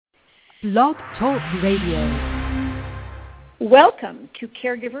Blog Talk Radio. Welcome to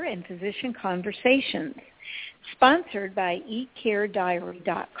Caregiver and Physician Conversations, sponsored by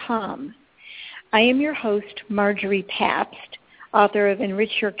eCareDiary.com. I am your host, Margery Pabst, author of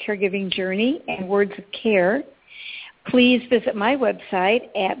Enrich Your Caregiving Journey and Words of Care. Please visit my website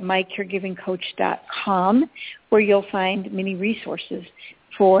at mycaregivingcoach.com, where you'll find many resources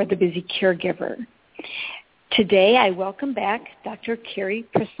for the busy caregiver. Today, I welcome back Dr. Cary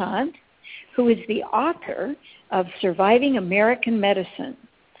Presant, who is the author of Surviving American Medicine,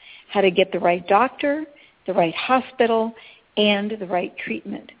 How to Get the Right Doctor, the Right Hospital, and the Right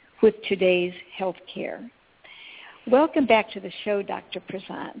Treatment with Today's Healthcare. Welcome back to the show, Dr.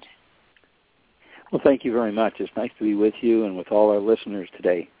 Presant. Well, thank you very much. It's nice to be with you and with all our listeners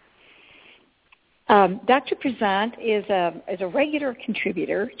today. Dr. Presant is a regular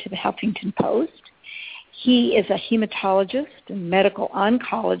contributor to the Huffington Post. He is a hematologist and medical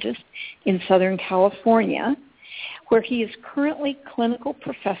oncologist in Southern California, where he is currently clinical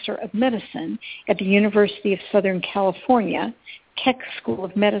professor of medicine at the University of Southern California, Keck School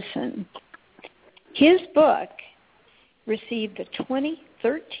of Medicine. His book received the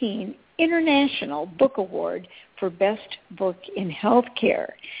 2013 International Book Award for Best Book in Healthcare.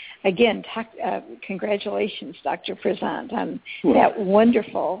 Again, congratulations, Dr. Presant, on that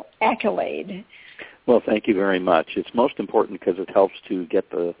wonderful accolade. Well, thank you very much. It's most important because it helps to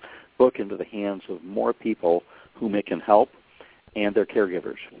get the book into the hands of more people whom it can help and their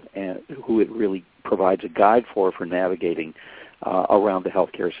caregivers, and who it really provides a guide for navigating around the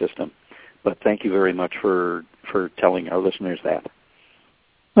healthcare system. But thank you very much for telling our listeners that.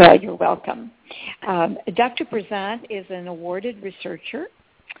 Well, you're welcome. Dr. Presant is an awarded researcher.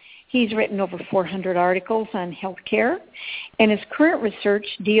 He's written over 400 articles on healthcare, and his current research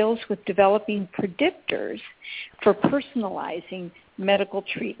deals with developing predictors for personalizing medical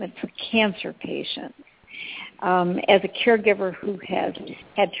treatment for cancer patients. As a caregiver who has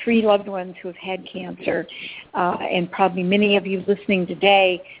had 3 loved ones who have had cancer, and probably many of you listening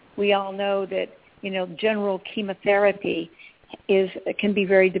today, we all know that, general chemotherapy can be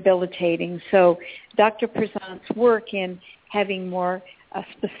very debilitating. So Dr. Presant's work in having more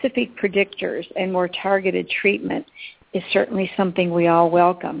specific predictors and more targeted treatment is certainly something we all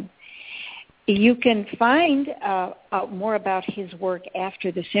welcome. You can find out more about his work after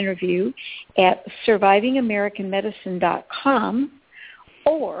this interview at survivingamericanmedicine.com,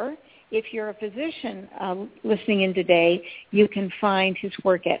 or if you're a physician listening in today, you can find his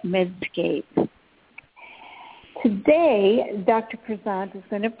work at Medscape. Today, Dr. Presant is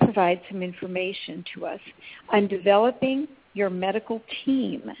going to provide some information to us on developing your medical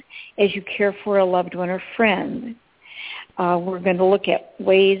team as you care for a loved one or friend. We're going to look at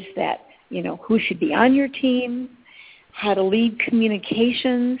ways that, who should be on your team, how to lead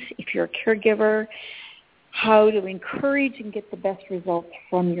communications if you're a caregiver, how to encourage and get the best results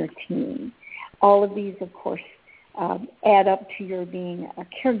from your team. All of these, of course, add up to your being a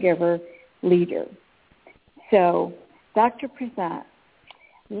caregiver leader. So, Dr. Presant,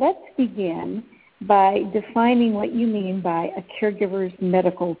 let's begin by defining what you mean by a caregiver's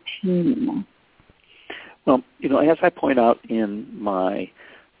medical team. Well, as I point out in my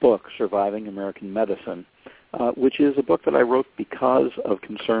book, Surviving American Medicine, which is a book that I wrote because of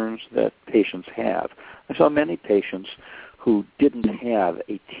concerns that patients have. I saw many patients who didn't have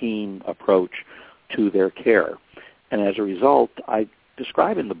a team approach to their care. And as a result, I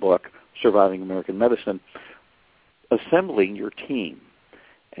describe in the book, Surviving American Medicine, assembling your team.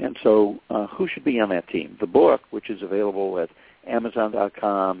 And so who should be on that team? The book, which is available at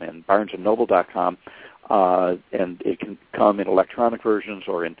Amazon.com and BarnesandNoble.com, and it can come in electronic versions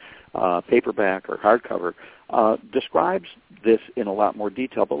or in paperback or hardcover, describes this in a lot more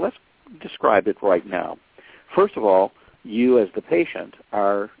detail, but let's describe it right now. First of all, you as the patient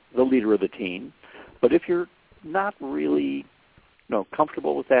are the leader of the team, but if you're not really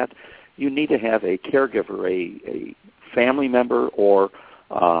comfortable with that, you need to have a caregiver, a family member or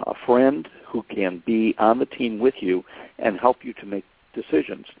a friend who can be on the team with you and help you to make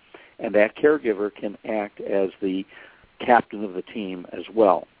decisions. And that caregiver can act as the captain of the team as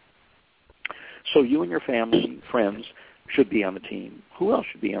well. So you and your family, friends, should be on the team. Who else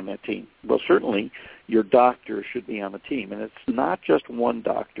should be on that team? Well, certainly your doctor should be on the team. And it's not just one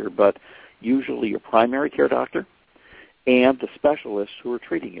doctor, but usually your primary care doctor and the specialists who are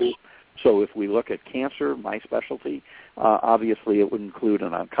treating you. So if we look at cancer, my specialty, obviously it would include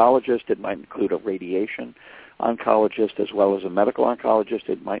an oncologist. It might include a radiation oncologist as well as a medical oncologist.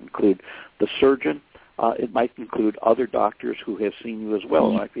 It might include the surgeon. It might include other doctors who have seen you as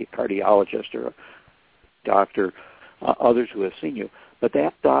well. It might be a cardiologist or a doctor, others who have seen you. But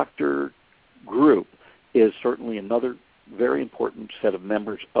that doctor group is certainly another very important set of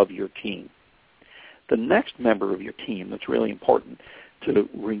members of your team. The next member of your team that's really important to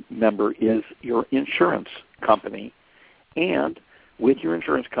remember is your insurance company. And with your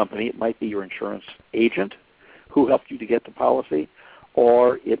insurance company, it might be your insurance agent who helped you to get the policy,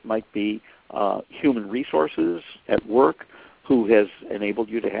 or it might be human resources at work who has enabled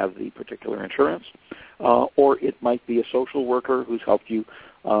you to have the particular insurance, or it might be a social worker who's helped you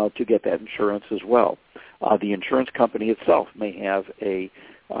to get that insurance as well. The insurance company itself may have a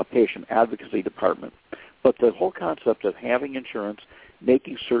patient advocacy department. But the whole concept of having insurance,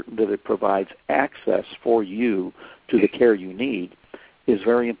 making certain that it provides access for you to the care you need, is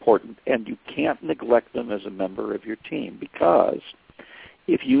very important. And you can't neglect them as a member of your team, because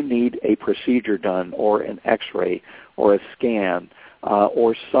if you need a procedure done or an x-ray or a scan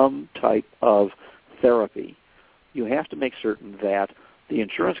or some type of therapy, you have to make certain that the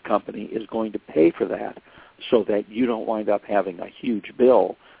insurance company is going to pay for that, so that you don't wind up having a huge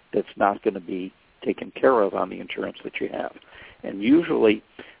bill that's not going to be taken care of on the insurance that you have. And usually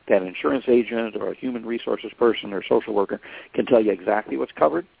that insurance agent or a human resources person or social worker can tell you exactly what's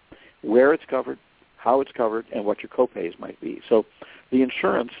covered, where it's covered, how it's covered, and what your copays might be. So the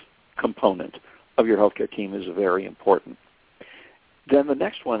insurance component of your healthcare team is very important. Then the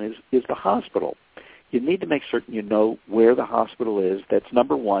next one is the hospital. You need to make certain you know where the hospital is. That's,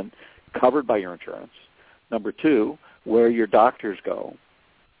 number one, covered by your insurance. Number two, where your doctors go.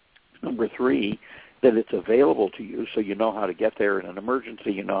 Number three, that it's available to you, so you know how to get there in an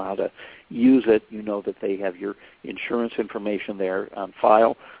emergency, you know how to use it, you know that they have your insurance information there on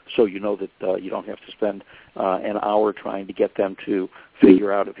file, so you know that you don't have to spend an hour trying to get them to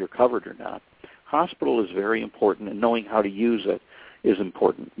figure out if you're covered or not. Hospital is very important, and knowing how to use it is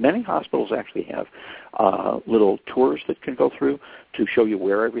important. Many hospitals actually have little tours that can go through to show you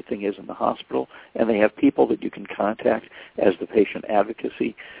where everything is in the hospital, and they have people that you can contact as the patient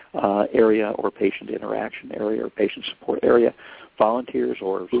advocacy area or patient interaction area or patient support area, volunteers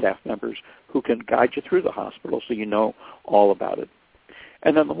or staff members who can guide you through the hospital so you know all about it.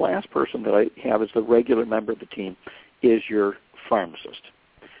 And then the last person that I have as the regular member of the team is your pharmacist,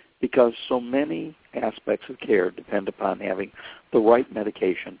 because so many aspects of care depend upon having the right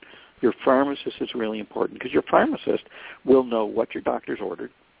medication. Your pharmacist is really important, because your pharmacist will know what your doctor's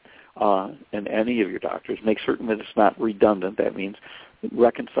ordered, and any of your doctors. Make certain that it's not redundant. That means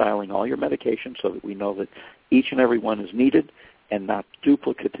reconciling all your medications so that we know that each and every one is needed and not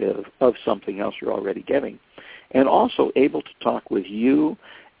duplicative of something else you're already getting. And also able to talk with you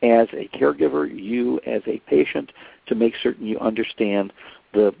as a caregiver, you as a patient, to make certain you understand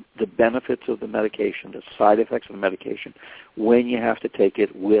the benefits of the medication, the side effects of the medication, when you have to take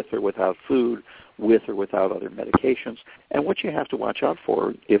it with or without food, with or without other medications, and what you have to watch out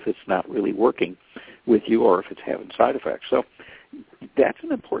for if it's not really working with you or if it's having side effects. So that's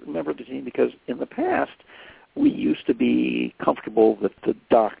an important member of the team, because in the past, we used to be comfortable that the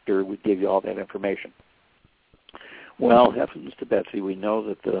doctor would give you all that information. Well, heavens to Betsy, we know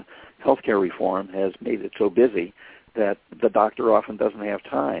that the healthcare reform has made it so busy that the doctor often doesn't have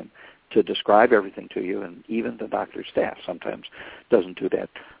time to describe everything to you, and even the doctor's staff sometimes doesn't do that.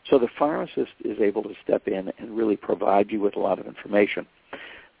 So the pharmacist is able to step in and really provide you with a lot of information.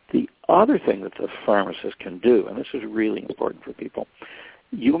 The other thing that the pharmacist can do, and this is really important for people,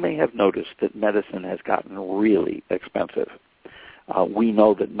 you may have noticed that medicine has gotten really expensive. We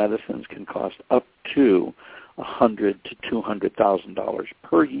know that medicines can cost up to $100,000 to $200,000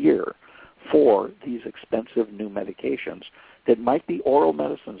 per year for these expensive new medications that might be oral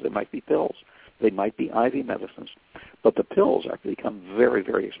medicines, they might be pills, they might be IV medicines, but the pills have become very,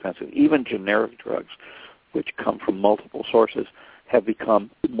 very expensive. Even generic drugs, which come from multiple sources, have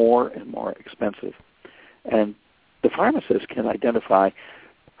become more and more expensive. And the pharmacist can identify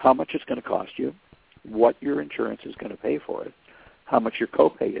how much it's going to cost you, what your insurance is going to pay for it, how much your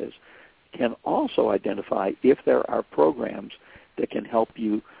copay is, can also identify if there are programs that can help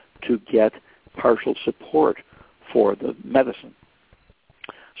you to get partial support for the medicine.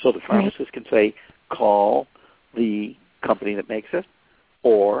 So the pharmacist can say, call the company that makes it,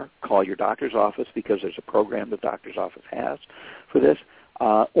 or call your doctor's office because there's a program the doctor's office has for this,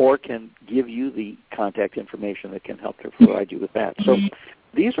 or can give you the contact information that can help to provide you with that. So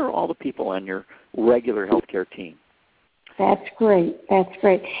these are all the people on your regular healthcare team. That's great. That's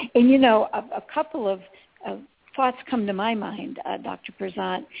great. And, you know, a couple of thoughts come to my mind, Dr.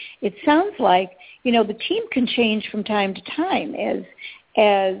 Presant. It sounds like, you know, the team can change from time to time as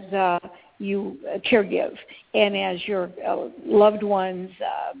you caregive and as your loved ones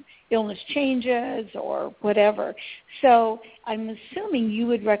illness changes or whatever. So I'm assuming you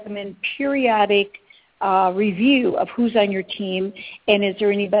would recommend periodic review of who's on your team, and is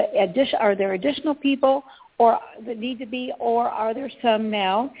there are there additional people or that need to be, or are there some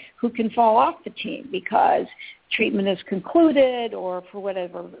now who can fall off the team because treatment is concluded or for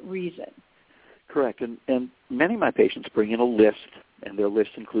whatever reason? Correct. And many of my patients bring in a list, and their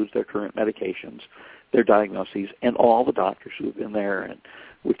list includes their current medications, their diagnoses, and all the doctors who have been there, and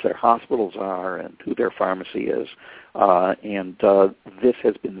which their hospitals are, and who their pharmacy is. This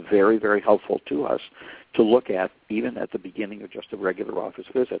has been very, very helpful to us to look at, even at the beginning of just a regular office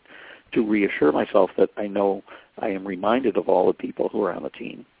visit, to reassure myself that I know I am reminded of all the people who are on the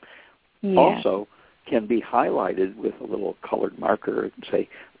team. Yeah. Also, can be highlighted with a little colored marker and say,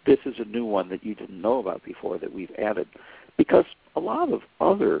 this is a new one that you didn't know about before that we've added. Because a lot of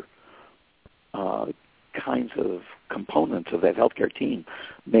other kinds of components of that healthcare team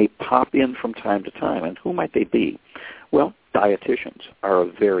may pop in from time to time. And who might they be? Well, dietitians are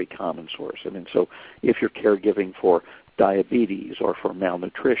a very common source. I mean, so if you're caregiving for diabetes or for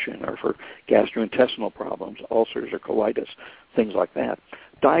malnutrition or for gastrointestinal problems, ulcers or colitis, things like that,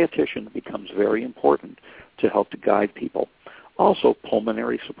 dietitian becomes very important to help to guide people. Also,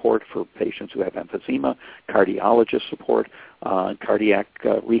 pulmonary support for patients who have emphysema, cardiologist support, cardiac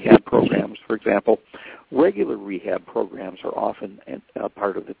rehab programs, for example. Regular rehab programs are often a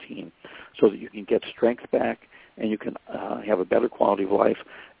part of the team so that you can get strength back and you can have a better quality of life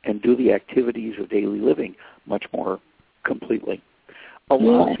and do the activities of daily living much more completely. A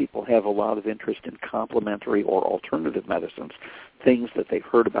lot of people have a lot of interest in complementary or alternative medicines, things that they've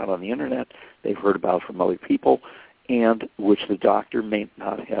heard about on the Internet, they've heard about from other people, and which the doctor may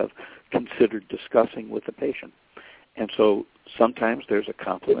not have considered discussing with the patient. And so sometimes there's a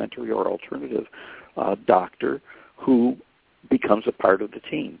complementary or alternative doctor who becomes a part of the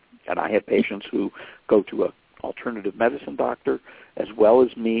team. And I have patients who go to an alternative medicine doctor as well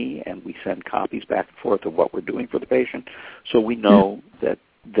as me, and we send copies back and forth of what we're doing for the patient, so we know that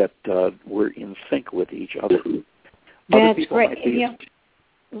we're in sync with each other. That's great.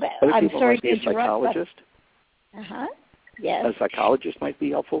 I'm sorry to interrupt. A psychologist. Yes. A psychologist might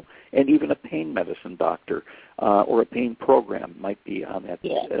be helpful, and even a pain medicine doctor or a pain program might be on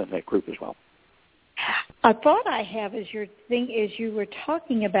that group as well. A thought I have is you were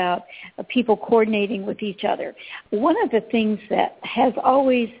talking about people coordinating with each other. One of the things that has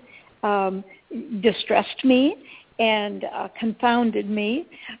always distressed me and confounded me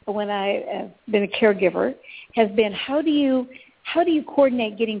when I have been a caregiver has been how do you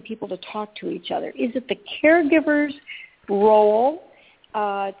coordinate getting people to talk to each other? Is it the caregiver's role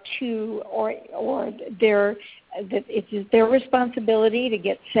it's their responsibility to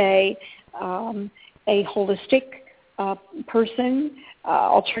get, say, a holistic person,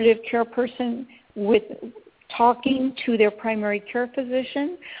 alternative care person with talking to their primary care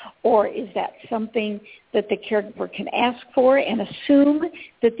physician, or is that something that the caregiver can ask for and assume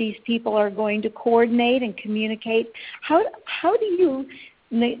that these people are going to coordinate and communicate? How do you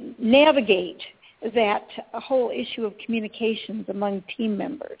navigate that whole issue of communications among team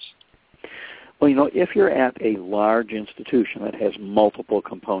members? Well, if you're at a large institution that has multiple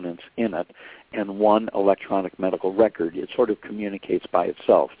components in it and one electronic medical record, it sort of communicates by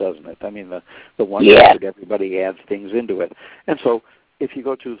itself, doesn't it? I mean, the one record, everybody adds things into it. And so if you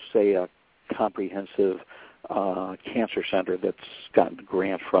go to, say, a comprehensive cancer center that's gotten a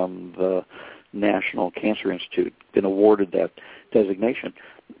grant from the National Cancer Institute, been awarded that designation,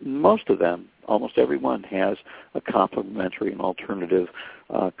 most of them, almost everyone, has a complementary and alternative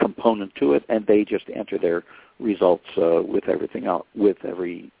component to it, and they just enter their results with everyone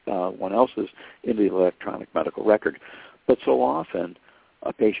else's into the electronic medical record. But so often,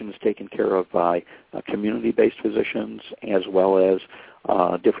 a patient is taken care of by community-based physicians as well as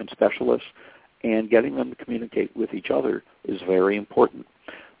different specialists, and getting them to communicate with each other is very important.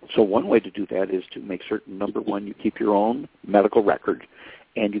 So one way to do that is to make certain, number one, you keep your own medical record,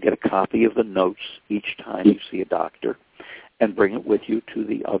 and you get a copy of the notes each time you see a doctor, and bring it with you to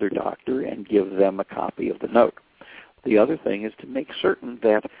the other doctor and give them a copy of the note. The other thing is to make certain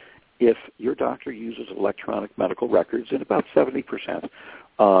that if your doctor uses electronic medical records, and about 70%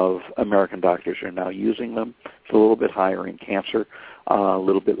 of American doctors are now using them, it's a little bit higher in cancer, a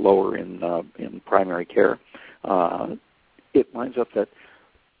little bit lower in primary care, it winds up that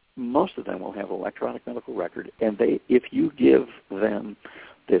most of them will have electronic medical record, and if you give them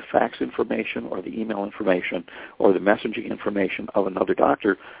the fax information or the email information or the messaging information of another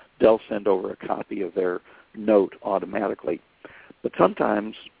doctor, they'll send over a copy of their note automatically. But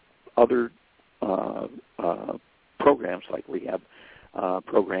sometimes other programs like rehab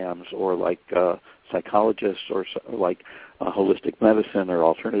programs or like psychologists or like holistic medicine or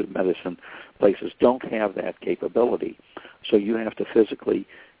alternative medicine places don't have that capability. So you have to physically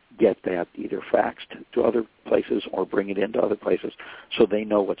get that either faxed to other places or bring it into other places so they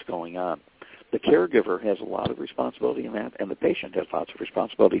know what's going on. The caregiver has a lot of responsibility in that, and the patient has lots of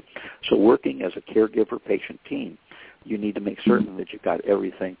responsibility. So working as a caregiver-patient team, you need to make certain that you've got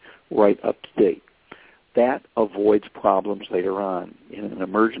everything right up to date. That avoids problems later on. In an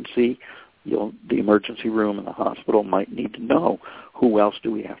emergency, the emergency room in the hospital might need to know who else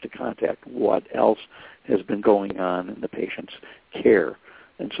do we have to contact, what else has been going on in the patient's care.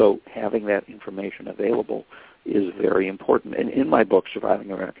 And so having that information available is very important. And in my book,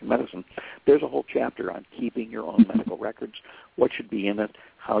 Surviving American Medicine, there's a whole chapter on keeping your own medical records, what should be in it,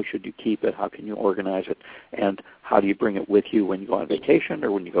 how should you keep it, how can you organize it, and how do you bring it with you when you go on vacation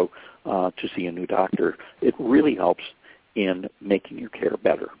or when you go to see a new doctor. It really helps in making your care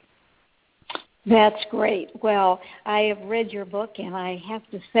better. That's great. Well, I have read your book, and I have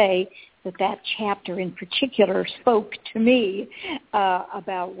to say that chapter in particular spoke to me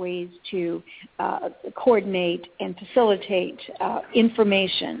about ways to coordinate and facilitate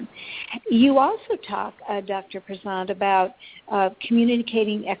information. You also talk, Dr. Presant, about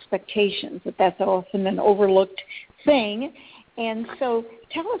communicating expectations, that's often an overlooked thing. And so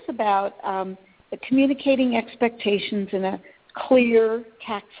tell us about communicating expectations in a clear,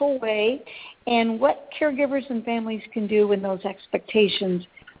 tactful way, and what caregivers and families can do when those expectations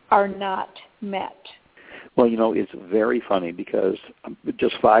are not met. Well, it's very funny because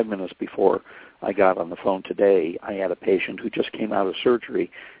just 5 minutes before I got on the phone today, I had a patient who just came out of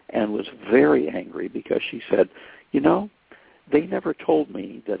surgery and was very angry because she said, they never told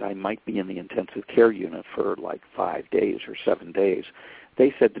me that I might be in the intensive care unit for like 5 days or 7 days.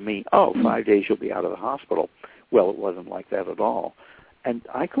 They said to me, 5 days you'll be out of the hospital. Well, it wasn't like that at all. And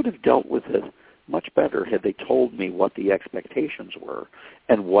I could have dealt with it much better had they told me what the expectations were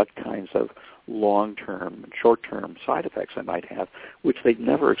and what kinds of long-term and short-term side effects I might have, which they'd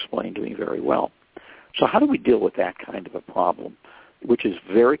never explained to me very well. So how do we deal with that kind of a problem, which is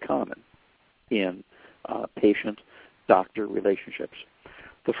very common in patient-doctor relationships?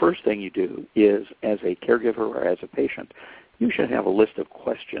 The first thing you do is, as a caregiver or as a patient, you should have a list of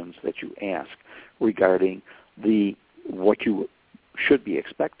questions that you ask regarding what you should be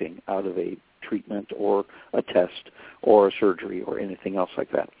expecting out of a treatment or a test or a surgery or anything else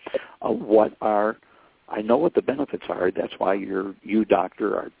like that. I know what the benefits are. That's why you,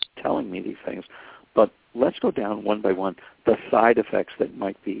 doctor, are telling me these things. But let's go down one by one, the side effects that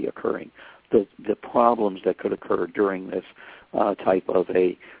might be occurring, the problems that could occur during this type of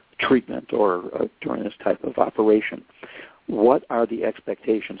a treatment or during this type of operation. What are the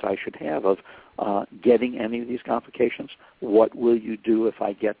expectations I should have of getting any of these complications? What will you do if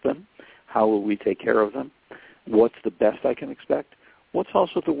I get them? How will we take care of them? What's the best I can expect? What's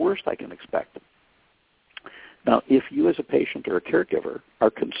also the worst I can expect? Now, if you as a patient or a caregiver are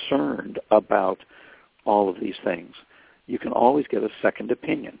concerned about all of these things, you can always get a second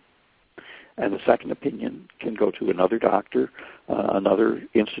opinion. And the second opinion can go to another doctor, another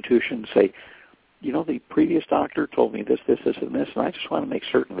institution, say, the previous doctor told me this, and this, and I just want to make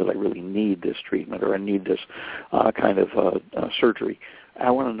certain that I really need this treatment or I need this kind of surgery. I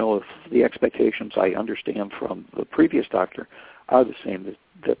want to know if the expectations I understand from the previous doctor are the same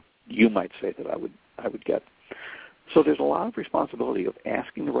that you might say that I would get. So there's a lot of responsibility of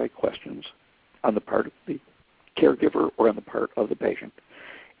asking the right questions on the part of the caregiver or on the part of the patient,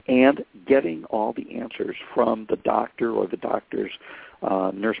 and getting all the answers from the doctor or the doctor's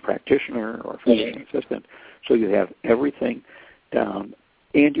nurse practitioner or physician assistant, so you have everything down,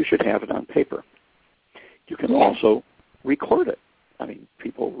 and you should have it on paper. You can also record it. I mean,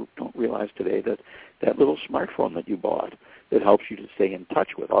 people don't realize today that little smartphone that you bought that helps you to stay in touch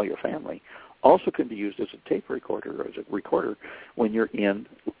with all your family also can be used as a tape recorder or as a recorder when you're in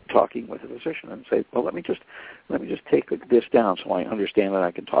talking with a physician and say, well, let me just take this down so I understand and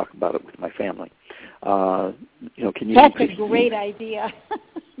I can talk about it with my family. Can you? That's a great idea.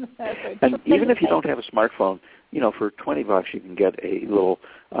 And even if you don't have a smartphone, for $20 you can get a little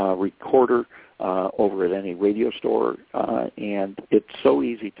recorder over at any radio store, and it's so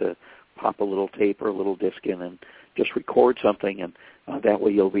easy to pop a little tape or a little disc in and just record something, and that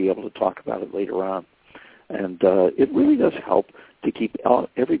way you'll be able to talk about it later on. And it really does help to keep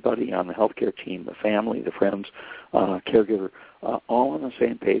everybody on the healthcare team, the family, the friends, caregiver, all on the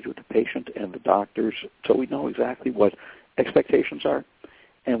same page with the patient and the doctors, so we know exactly what expectations are,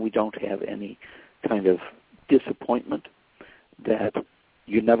 and we don't have any kind of disappointment that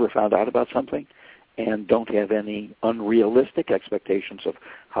you never found out about something, and don't have any unrealistic expectations of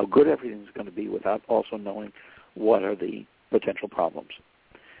how good everything's going to be without also knowing what are the potential problems.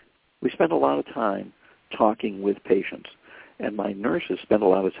 We spend a lot of time talking with patients, and my nurses spend a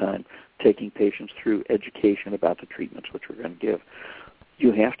lot of time taking patients through education about the treatments which we're going to give.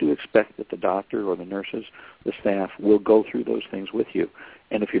 You have to expect that the doctor or the nurses, the staff, will go through those things with you.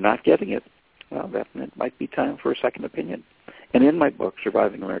 And if you're not getting it, well, then it might be time for a second opinion. And in my book,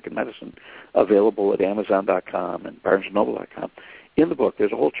 Surviving American Medicine, available at Amazon.com and BarnesandNoble.com, in the book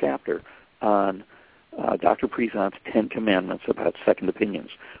there's a whole chapter on Dr. Presant's 10 Commandments about second opinions,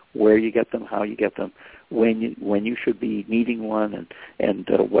 where you get them, how you get them, when you should be needing one, and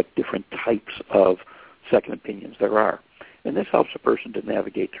what different types of second opinions there are. And this helps a person to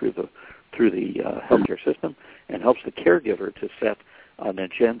navigate through the healthcare system, and helps the caregiver to set an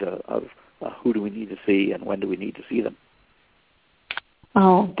agenda of who do we need to see and when do we need to see them.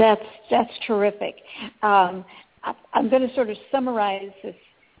 Oh, that's terrific. I'm going to sort of summarize this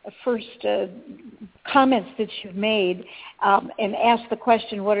first comments that you've made and ask the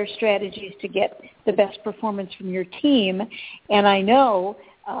question, what are strategies to get the best performance from your team? And I know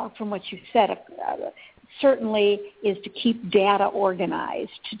from what you said, certainly is to keep data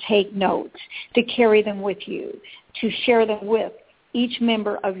organized, to take notes, to carry them with you, to share them with each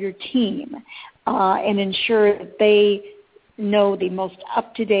member of your team, and ensure that they know the most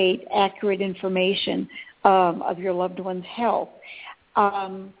up-to-date, accurate information of your loved one's health.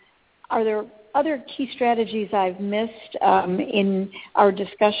 Are there other key strategies I've missed in our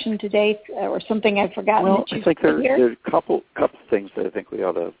discussion today, or something I've forgotten? Well, I think there are a couple things that I think we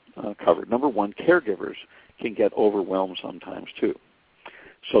ought to cover. Number one, caregivers can get overwhelmed sometimes too.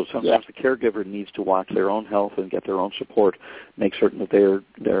 So sometimes the caregiver needs to watch their own health and get their own support, make certain that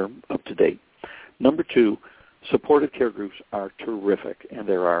they're up to date. Number two, supportive care groups are terrific, and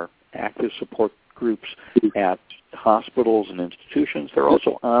there are active support groups at hospitals and institutions. There are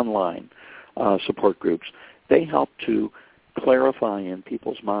also online support groups. They help to clarify in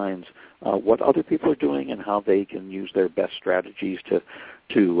people's minds what other people are doing and how they can use their best strategies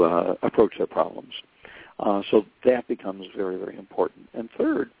to approach their problems. So that becomes very, very important. And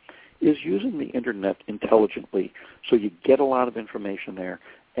third is using the Internet intelligently, so you get a lot of information there,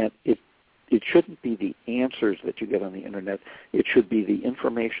 and it shouldn't be the answers that you get on the Internet. It should be the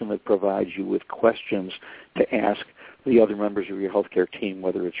information that provides you with questions to ask the other members of your healthcare team,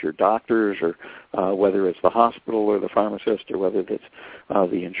 whether it's your doctors or whether it's the hospital or the pharmacist or whether it's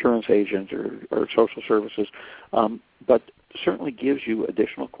the insurance agent or social services. But certainly gives you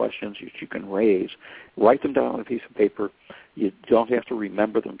additional questions that you can raise. Write them down on a piece of paper. You don't have to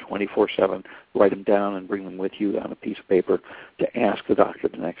remember them 24/7. Write them down and bring them with you on a piece of paper to ask the doctor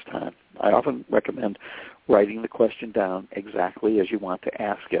the next time. I often recommend writing the question down exactly as you want to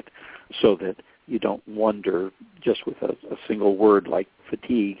ask it, so that you don't wonder just with a single word like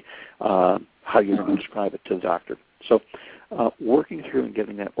fatigue how you're going to describe it to the doctor. So working through and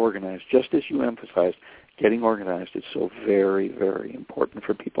getting that organized, just as you emphasized, getting organized is so very, very important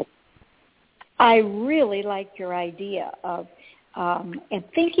for people. I really like your idea of and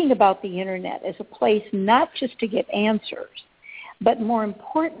thinking about the Internet as a place not just to get answers, but more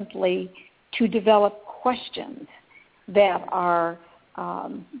importantly, to develop questions that are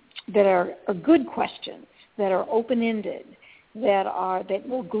good questions, that are open-ended, that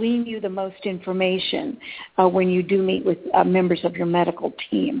will glean you the most information when you do meet with members of your medical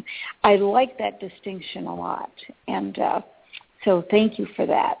team. I like that distinction a lot, and so thank you for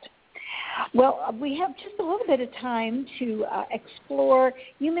that. Well, we have just a little bit of time to explore.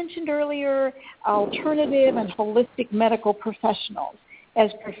 You mentioned earlier alternative and holistic medical professionals as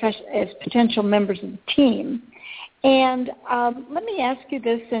potential members of the team. And let me ask you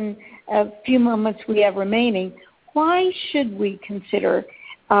this in a few moments we have remaining. Why should we consider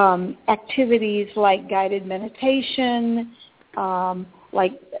activities like guided meditation,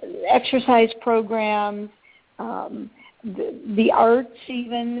 like exercise programs, the arts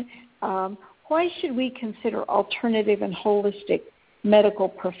even? Why should we consider alternative and holistic medical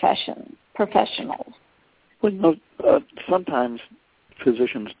professionals? Well, sometimes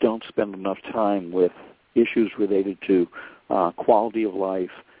physicians don't spend enough time with issues related to quality of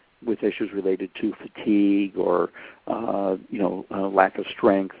life, with issues related to fatigue or lack of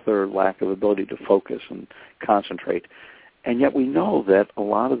strength or lack of ability to focus and concentrate. And yet we know that a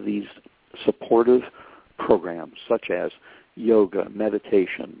lot of these supportive programs, such as yoga,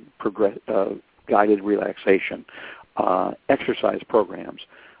 meditation, guided relaxation, exercise programs,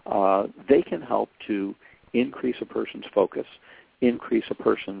 they can help to increase a person's focus, increase a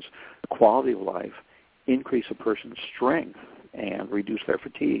person's quality of life, increase a person's strength and reduce their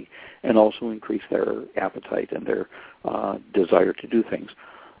fatigue and also increase their appetite and their desire to do things.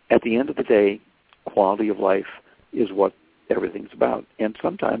 At the end of the day, quality of life is what everything's about. And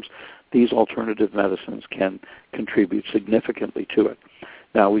sometimes these alternative medicines can contribute significantly to it.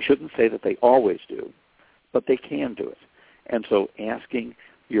 Now, we shouldn't say that they always do, but they can do it. And so asking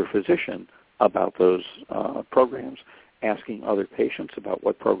your physician about those programs, asking other patients about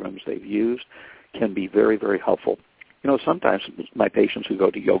what programs they've used can be very, very helpful. You know, sometimes my patients who go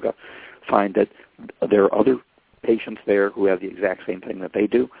to yoga find that there are other patients there who have the exact same thing that they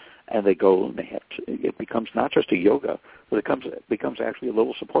do, and they go and it becomes not just a yoga, but it becomes actually a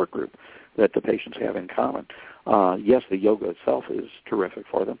little support group that the patients have in common. Yes, the yoga itself is terrific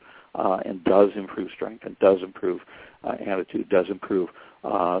for them and does improve strength and does improve attitude, does improve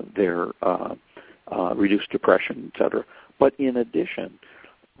their reduced depression, et cetera. But in addition,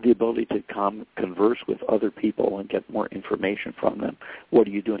 the ability to converse with other people and get more information from them. What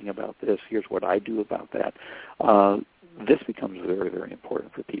are you doing about this? Here's what I do about that. This becomes very, very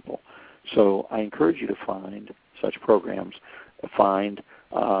important for people. So I encourage you to find such programs. Find,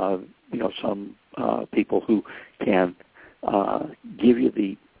 some people who can give you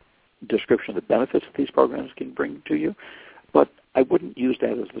the description of the benefits that these programs can bring to you. But I wouldn't use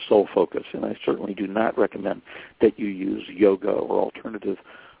that as the sole focus, and I certainly do not recommend that you use yoga or alternative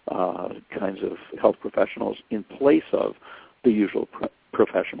kinds of health professionals in place of the usual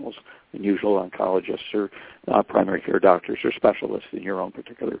professionals, the usual oncologists or primary care doctors or specialists in your own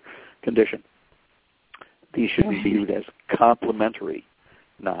particular condition. These should be viewed as complementary,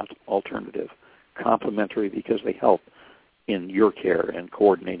 not alternative. Complementary because they help in your care and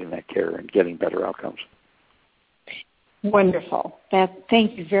coordinating that care and getting better outcomes. Wonderful.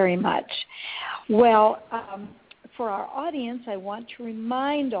 Thank you very much. Well, for our audience, I want to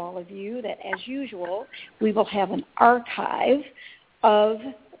remind all of you that, as usual, we will have an archive of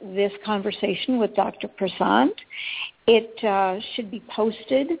this conversation with Dr. Presant. It should be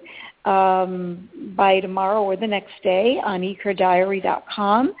posted by tomorrow or the next day on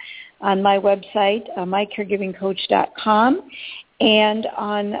eCareDiary.com, on my website, mycaregivingcoach.com, and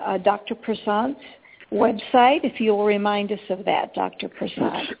on Dr. Presant's website, if you'll remind us of that, Dr.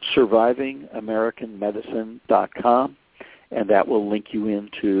 Presant. SurvivingAmericanMedicine.com, and that will link you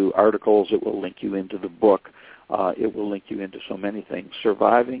into articles. It will link you into the book. It will link you into so many things.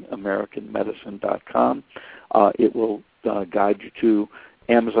 SurvivingAmericanMedicine.com. It will guide you to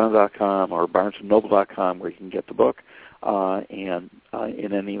Amazon.com or BarnesandNoble.com where you can get the book, and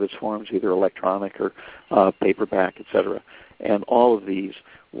in any of its forms, either electronic or paperback, etc. And all of these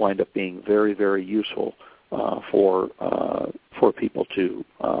wind up being very, very useful for people to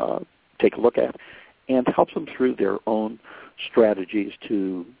take a look at and help them through their own strategies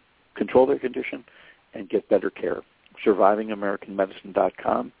to control their condition and get better care.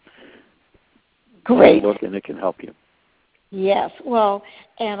 SurvivingAmericanMedicine.com. Great. Look, and it can help you. Yes, well,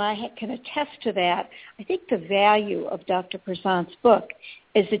 and I can attest to that. I think the value of Dr. Presant's book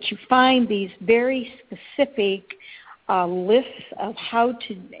is that you find these very specific lists of how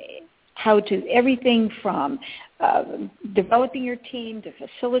to everything from developing your team to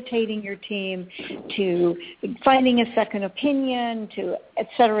facilitating your team to finding a second opinion to et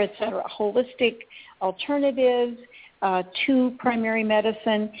cetera, holistic alternatives to primary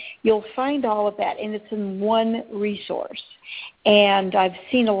medicine. You'll find all of that, and it's in one resource. And I've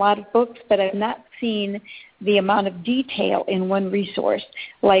seen a lot of books, but I've not seen the amount of detail in one resource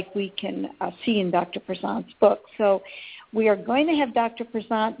like we can see in Dr. Presant's book. So we are going to have Dr.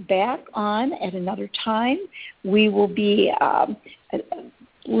 Presant back on at another time. We will be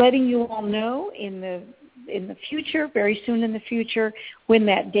letting you all know in the future, very soon in the future, when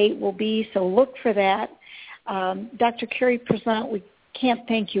that date will be. So look for that. Dr. Cary Presant, we can't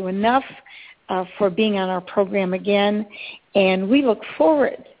thank you enough for being on our program again, and we look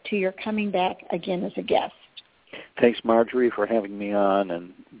forward to your coming back again as a guest. Thanks, Margery, for having me on,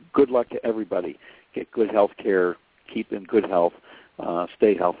 and good luck to everybody. Get good health care, keep in good health,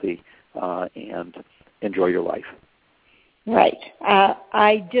 stay healthy, and enjoy your life. Right.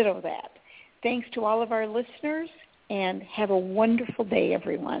 I ditto that. Thanks to all of our listeners, and have a wonderful day,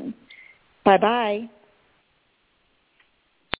 everyone. Bye-bye.